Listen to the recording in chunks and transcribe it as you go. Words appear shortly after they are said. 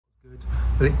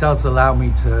but it does allow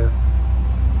me to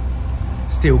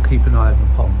still keep an eye on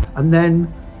the pond. And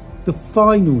then the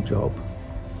final job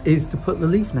is to put the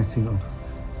leaf netting on.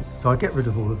 So I get rid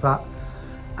of all of that.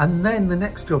 And then the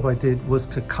next job I did was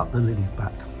to cut the lilies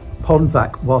back. Pond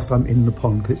vac whilst I'm in the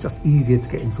pond, because it's just easier to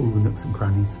get into all the nooks and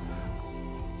crannies.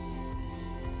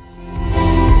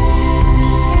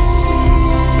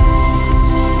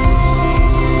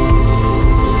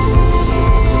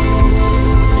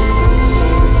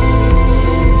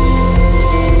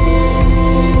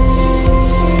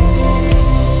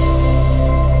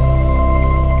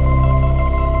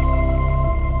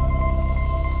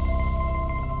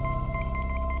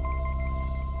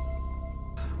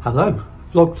 Hello,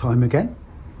 vlog time again.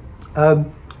 I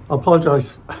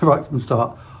apologise right from the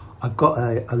start. I've got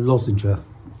a lozenge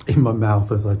in my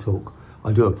mouth as I talk.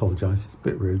 I do apologise, it's a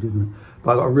bit rude, isn't it?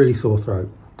 But I've got a really sore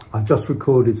throat. I've just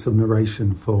recorded some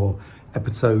narration for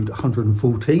episode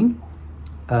 114,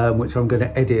 which I'm going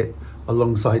to edit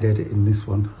alongside editing this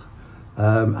one.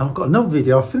 And I've got another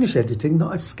video I've finished editing that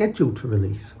I've scheduled to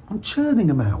release. I'm churning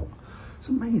them out. It's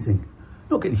amazing.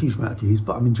 Not getting a huge amount of views,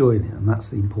 but I'm enjoying it, and that's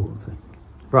the important thing.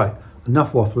 Right,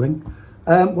 enough waffling.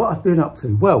 What I've been up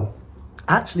to? Well,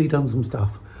 actually done some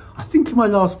stuff. I think in my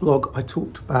last vlog, I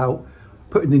talked about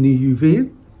putting the new UV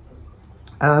in.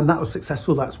 That was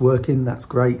successful, that's working, that's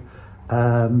great.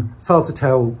 It's hard to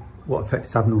tell what effect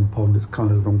it's having on the pond. It's kind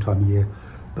of the wrong time of year,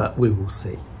 but we will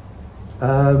see.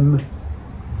 Right,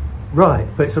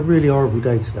 but it's a really horrible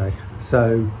day today.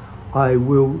 So I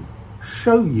will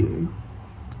show you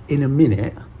in a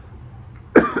minute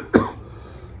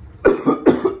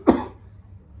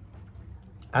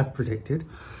as predicted,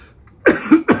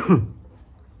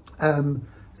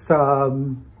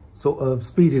 some sort of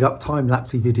speeded up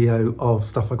time-lapsey video of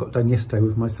stuff I got done yesterday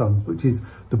with my sons, which is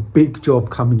the big job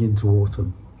coming into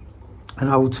autumn. And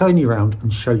I will turn you around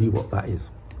and show you what that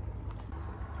is.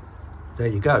 There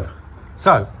you go.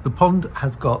 So the pond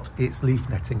has got its leaf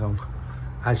netting on,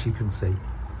 as you can see.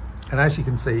 And as you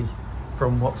can see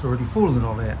from what's already fallen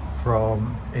on it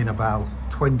from in about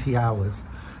 20 hours,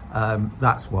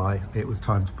 that's why it was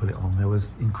time to put it on. There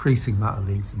was increasing amount of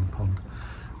leaves in the pond,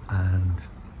 and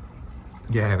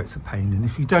yeah, it's a pain. And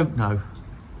if you don't know,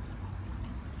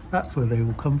 that's where they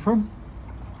all come from.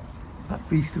 That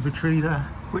beast of a tree there,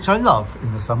 which I love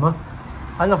in the summer.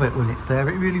 I love it when it's there.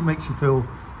 It really makes you feel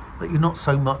that you're not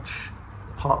so much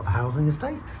part of a housing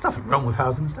estate. There's nothing wrong with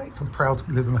housing estates. I'm proud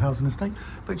to live in a housing estate,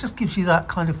 but it just gives you that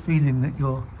kind of feeling that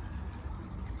you're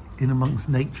in amongst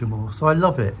nature more. So I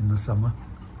love it in the summer.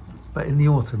 But in the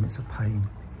autumn, it's a pain,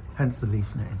 hence the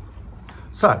leaf netting.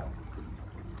 So,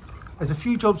 there's a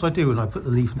few jobs I do when I put the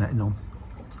leaf netting on.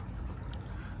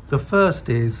 The first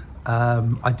is,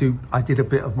 I did a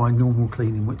bit of my normal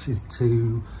cleaning, which is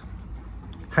to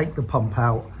take the pump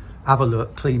out, have a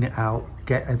look, clean it out,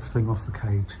 get everything off the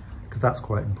cage, because that's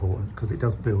quite important, because it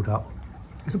does build up.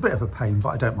 It's a bit of a pain, but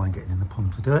I don't mind getting in the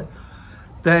pond to do it.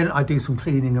 Then I do some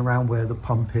cleaning around where the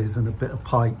pump is and a bit of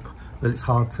pipe that it's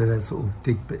hard to sort of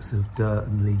dig bits of dirt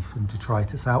and leaf and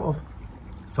detritus out of.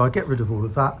 So I get rid of all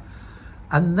of that.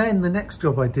 And then the next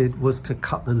job I did was to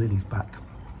cut the lilies back.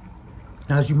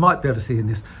 Now, as you might be able to see in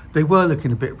this, they were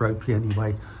looking a bit ropey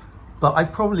anyway, but I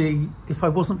probably, if I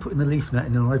wasn't putting the leaf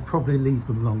netting on, I'd probably leave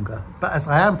them longer. But as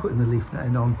I am putting the leaf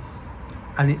netting on,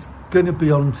 and it's going to be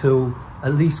on till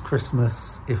at least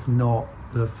Christmas, if not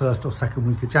the 1st or 2nd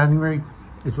week of January,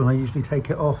 is when I usually take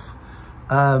it off.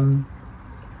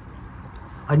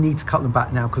 I need to cut them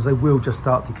back now because they will just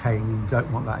start decaying, and you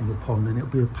don't want that in your pond, and it'll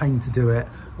be a pain to do it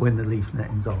when the leaf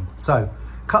netting's on. So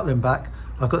cut them back.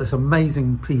 I've got this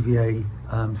amazing PVA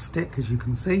stick, as you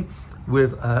can see,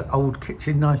 with an old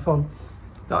kitchen knife on,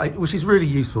 which is really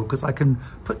useful because I can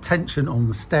put tension on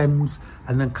the stems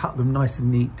and then cut them nice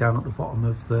and neat down at the bottom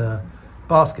of the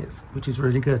baskets, which is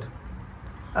really good.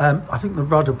 I think the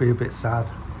rud will be a bit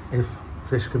sad, if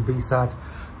fish can be sad,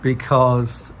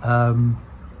 because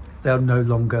they'll no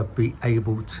longer be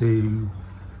able to,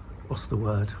 what's the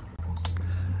word?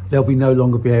 They'll no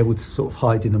longer be able to sort of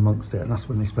hide in amongst it, and that's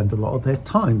when they spend a lot of their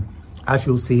time, as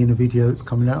you'll see in a video that's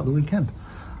coming out of the weekend.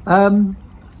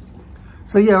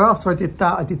 So yeah, after I did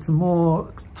that, I did some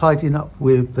more tidying up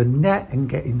with the net and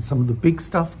getting some of the big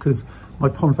stuff, because my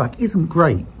pond vac isn't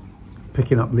great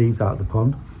picking up leaves out of the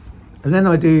pond. And then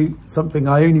I do something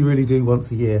I only really do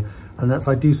once a year, and that's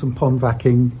I do some pond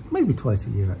vacuuming, maybe twice a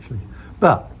year actually.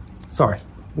 But sorry,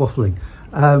 waffling.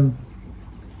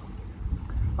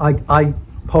 I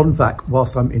pond vac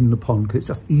whilst I'm in the pond, because it's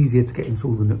just easier to get into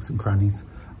all the nooks and crannies.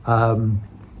 And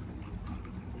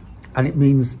it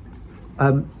means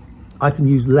I can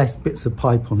use less bits of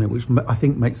pipe on it, which I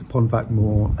think makes the pond vac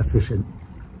more efficient.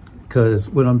 because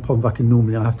when I'm pond vacuuming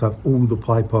normally I have to have all the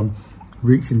pipe on,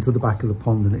 reach into the back of the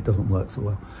pond, and it doesn't work so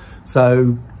well.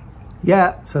 So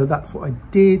yeah, so that's what I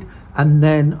did. And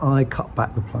then I cut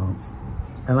back the plants,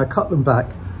 and I cut them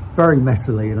back very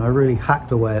messily, and I really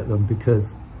hacked away at them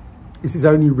because this is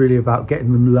only really about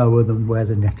getting them lower than where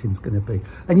the netting's going to be.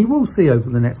 And you will see over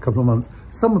the next couple of months,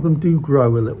 some of them do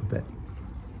grow a little bit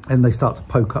and they start to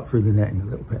poke up through the netting a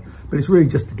little bit, but it's really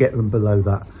just to get them below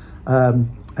that.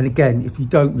 And again, if you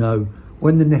don't know,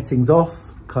 when the netting's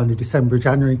off, kind of December,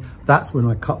 January, that's when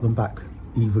I cut them back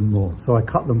even more. So I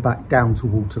cut them back down to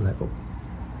water level.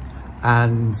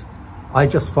 And I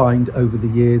just find over the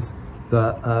years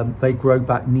that they grow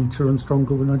back neater and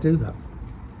stronger when I do that.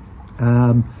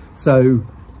 So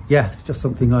yeah, it's just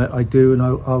something I do, and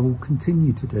I will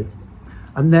continue to do.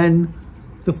 And then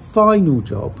the final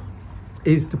job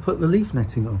is to put the leaf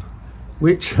netting on,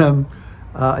 which I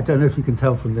don't know if you can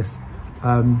tell from this.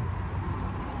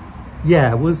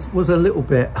 Yeah, was a little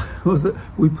bit,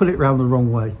 we put it round the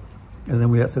wrong way and then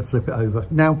we had to flip it over.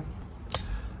 Now,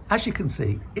 as you can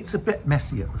see, it's a bit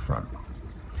messy at the front.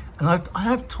 And I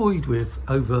have toyed with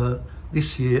over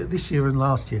this year and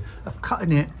last year of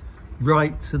cutting it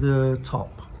right to the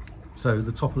top. So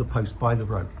the top of the post by the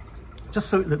rope, just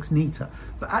so it looks neater.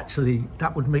 But actually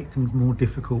that would make things more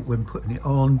difficult when putting it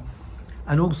on.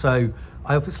 And also,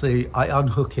 I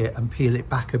unhook it and peel it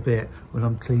back a bit when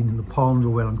I'm cleaning the pond or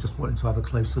when I'm just wanting to have a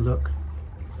closer look.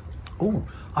 Oh,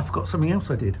 I forgot something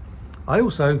else I did. I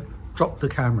also dropped the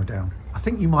camera down. I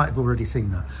think you might have already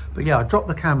seen that. But yeah, I dropped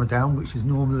the camera down, which is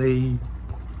normally,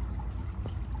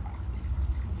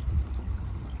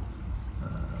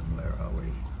 where are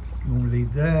we? It's normally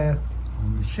there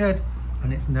on the shed,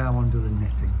 and it's now under the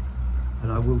netting.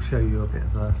 And I will show you a bit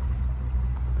of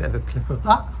a clip of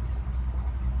that.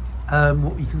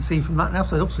 What you can see from that now.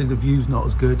 So obviously the view's not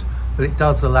as good, but it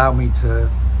does allow me to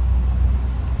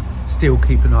still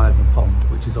keep an eye on the pond,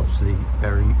 which is obviously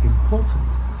very important.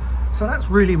 So that's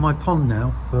really my pond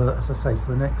now for, as I say,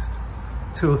 for the next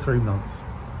 2 or 3 months,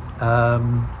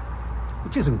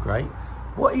 which isn't great.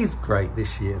 What is great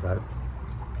this year though,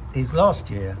 is last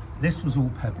year, this was all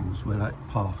pebbles where that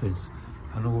path is,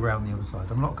 and all around the other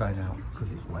side. I'm not going out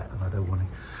because it's wet and I don't want it.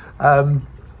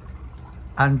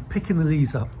 And picking the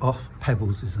leaves up off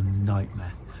pebbles is a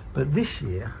nightmare. But this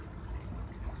year,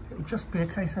 it would just be a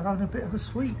case of having a bit of a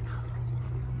sweep.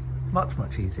 Much,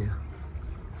 much easier.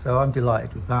 So I'm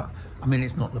delighted with that. I mean,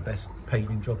 it's not the best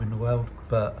paving job in the world,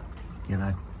 but you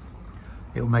know,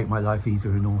 it'll make my life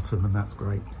easier in autumn, and that's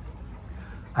great.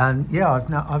 And yeah,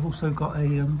 I've also got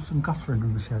some guttering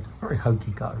in the shed, very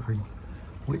hokey guttering,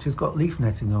 which has got leaf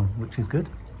netting on, which is good.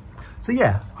 So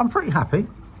yeah, I'm pretty happy.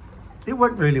 It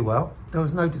went really well. There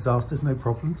was no disasters, no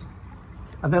problems.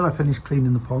 And then I finished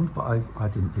cleaning the pond, but I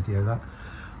didn't video that.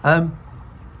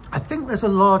 I think there's a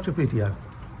larger video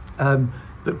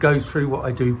that goes through what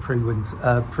I do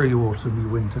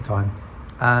pre-autumn, winter time.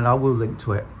 And I will link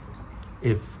to it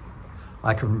if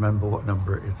I can remember what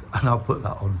number it is, and I'll put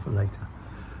that on for later.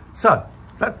 So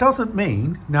that doesn't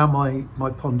mean now my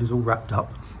pond is all wrapped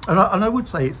up. And I would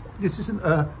say this isn't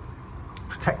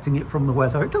protecting it from the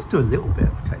weather. It does do a little bit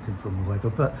of protecting from the weather,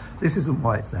 but this isn't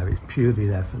why it's there. It's purely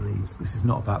there for leaves. This is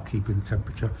not about keeping the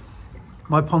temperature.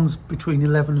 My pond's between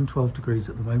 11 and 12 degrees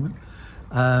at the moment.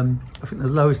 I think the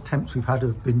lowest temps we've had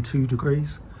have been 2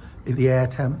 degrees in the air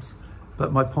temps,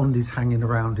 but my pond is hanging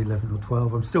around 11 or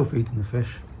 12. I'm still feeding the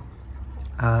fish,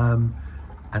 and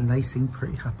they seem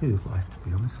pretty happy with life, to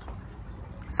be honest.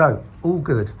 So all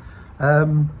good.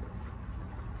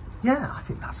 Yeah, I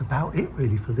think that's about it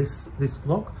really for this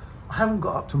vlog. I haven't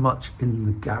got up to much in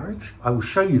the garage. I will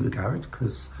show you the garage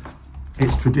because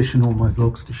it's traditional in my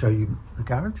vlogs to show you the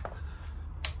garage.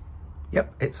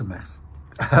 Yep, it's a mess.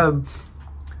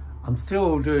 I'm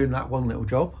still doing that one little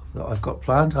job that I've got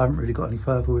planned. I haven't really got any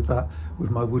further with that, with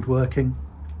my woodworking.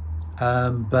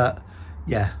 But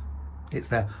yeah, it's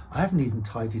there. I haven't even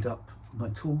tidied up my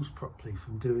tools properly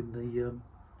from doing the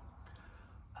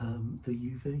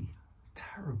UV.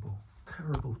 Terrible,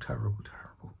 terrible, terrible,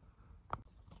 terrible.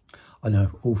 I know,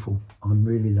 awful. I'm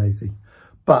really lazy.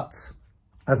 But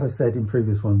as I said in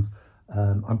previous ones,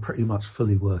 I'm pretty much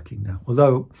fully working now.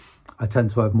 Although I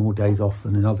tend to have more days off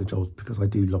than in other jobs because I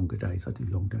do longer days. I do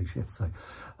long day shifts. So,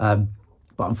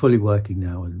 but I'm fully working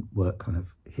now, and work kind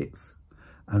of hits.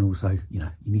 And also, you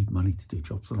know, you need money to do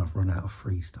jobs, and I've run out of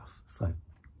free stuff. So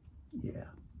yeah,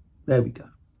 there we go.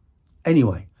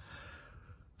 Anyway,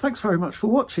 thanks very much for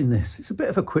watching this. It's a bit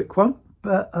of a quick one,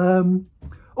 but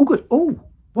all good. Oh,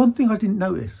 one thing I didn't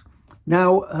notice.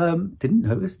 Now,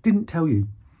 didn't tell you.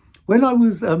 When I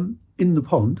was in the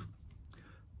pond,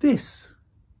 this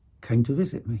came to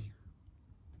visit me.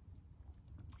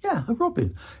 yeah, a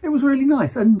robin. It was really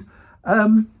nice. And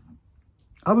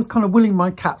I was kind of willing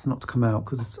my cats not to come out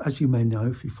because, as you may know,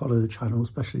 if you follow the channel,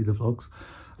 especially the vlogs,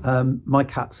 my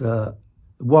cats are,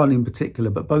 one in particular,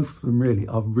 but both of them really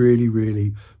are really,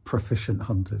 really proficient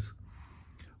hunters.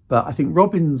 But I think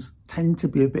robins tend to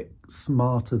be a bit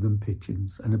smarter than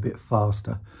pigeons and a bit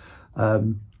faster. I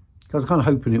was kind of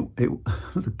hoping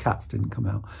the cats didn't come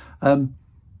out.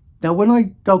 Now, when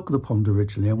I dug the pond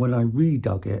originally and when I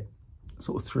redug it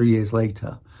sort of 3 years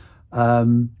later,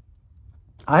 I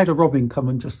had a robin come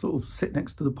and just sort of sit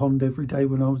next to the pond every day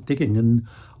when I was digging, and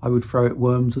I would throw it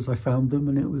worms as I found them,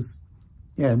 and it was,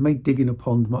 yeah, it made digging a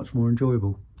pond much more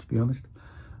enjoyable, to be honest.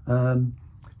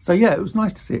 So yeah, it was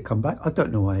nice to see it come back. I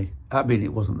don't know why. I mean,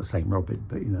 it wasn't the same robin,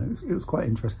 but you know, it was quite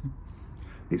interesting.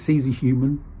 It sees a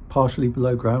human partially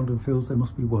below ground and feels there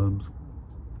must be worms.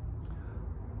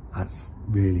 That's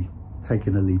really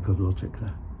taking a leap of logic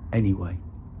there. Anyway,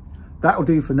 that'll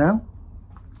do for now.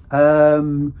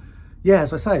 Yeah,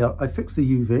 as I say, I fixed the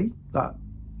UV that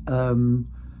and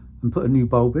put a new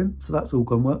bulb in, so that's all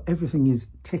gone well. Everything is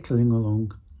tickling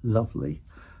along lovely,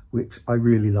 which I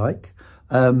really like.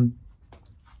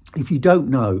 If you don't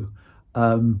know,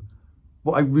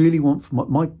 what I really want for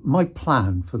my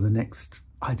plan for the next,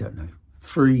 I don't know,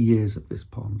 3 years of this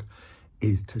pond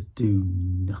is to do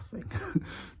nothing.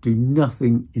 Do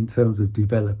nothing in terms of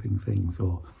developing things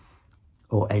or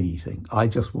anything. I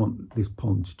just want this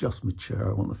pond to just mature.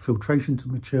 I want the filtration to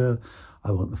mature.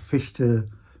 I want the fish to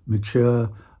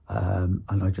mature. And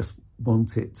I just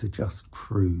want it to just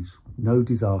cruise. No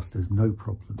disasters, no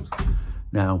problems.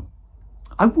 Now,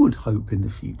 I would hope in the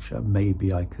future,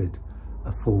 maybe I could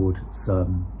afford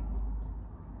some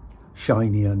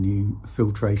shinier new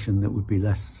filtration that would be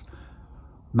less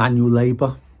manual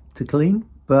labour to clean.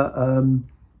 But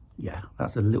yeah,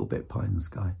 that's a little bit pie in the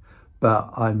sky.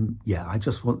 But I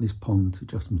just want this pond to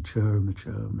just mature.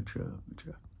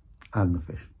 And the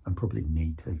fish, and probably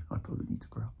me too. I probably need to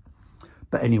grow up.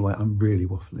 But anyway, I'm really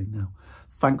waffling now.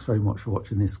 Thanks very much for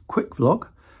watching this quick vlog.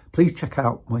 Please check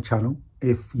out my channel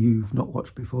if you've not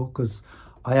watched before, because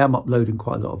I am uploading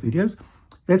quite a lot of videos.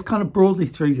 There's kind of broadly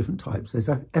 3 different types. There's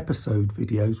episode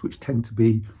videos, which tend to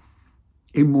be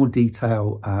in more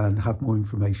detail and have more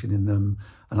information in them.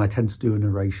 And I tend to do a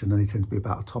narration and they tend to be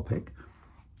about a topic.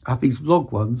 I have these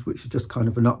vlog ones, which are just kind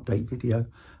of an update video,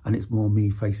 and it's more me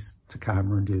face to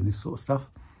camera and doing this sort of stuff,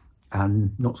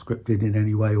 and not scripted in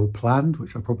any way or planned,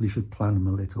 which I probably should plan them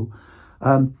a little.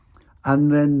 And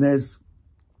then there's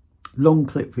long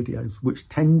clip videos, which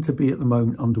tend to be at the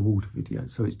moment underwater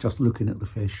videos. So it's just looking at the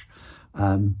fish,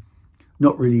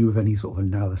 not really with any sort of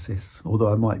analysis,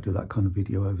 although I might do that kind of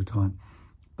video over time.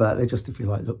 But they're just if you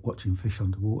like watching fish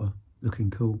underwater,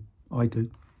 looking cool. I do.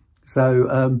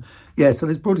 So yeah, so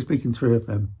there's broadly speaking 3 of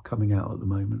them coming out at the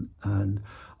moment, and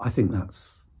I think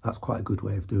that's quite a good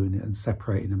way of doing it and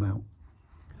separating them out.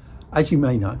 As you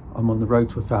may know, I'm on the road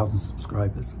to 1,000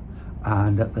 subscribers,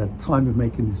 and at the time of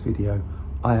making this video,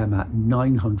 I am at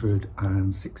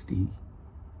 960.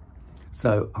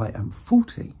 So I am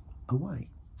 40 away.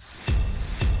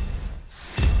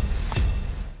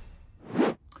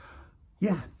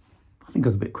 Yeah, I think I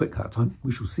was a bit quick that time.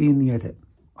 We shall see in the edit.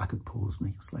 I could pause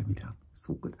me, slow me down. It's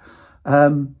all good.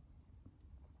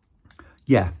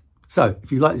 Yeah, so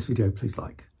if you like this video, please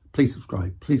like, please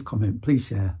subscribe, please comment, please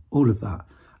share, all of that.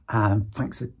 And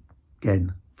thanks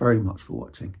again very much for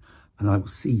watching. And I will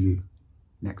see you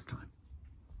next time.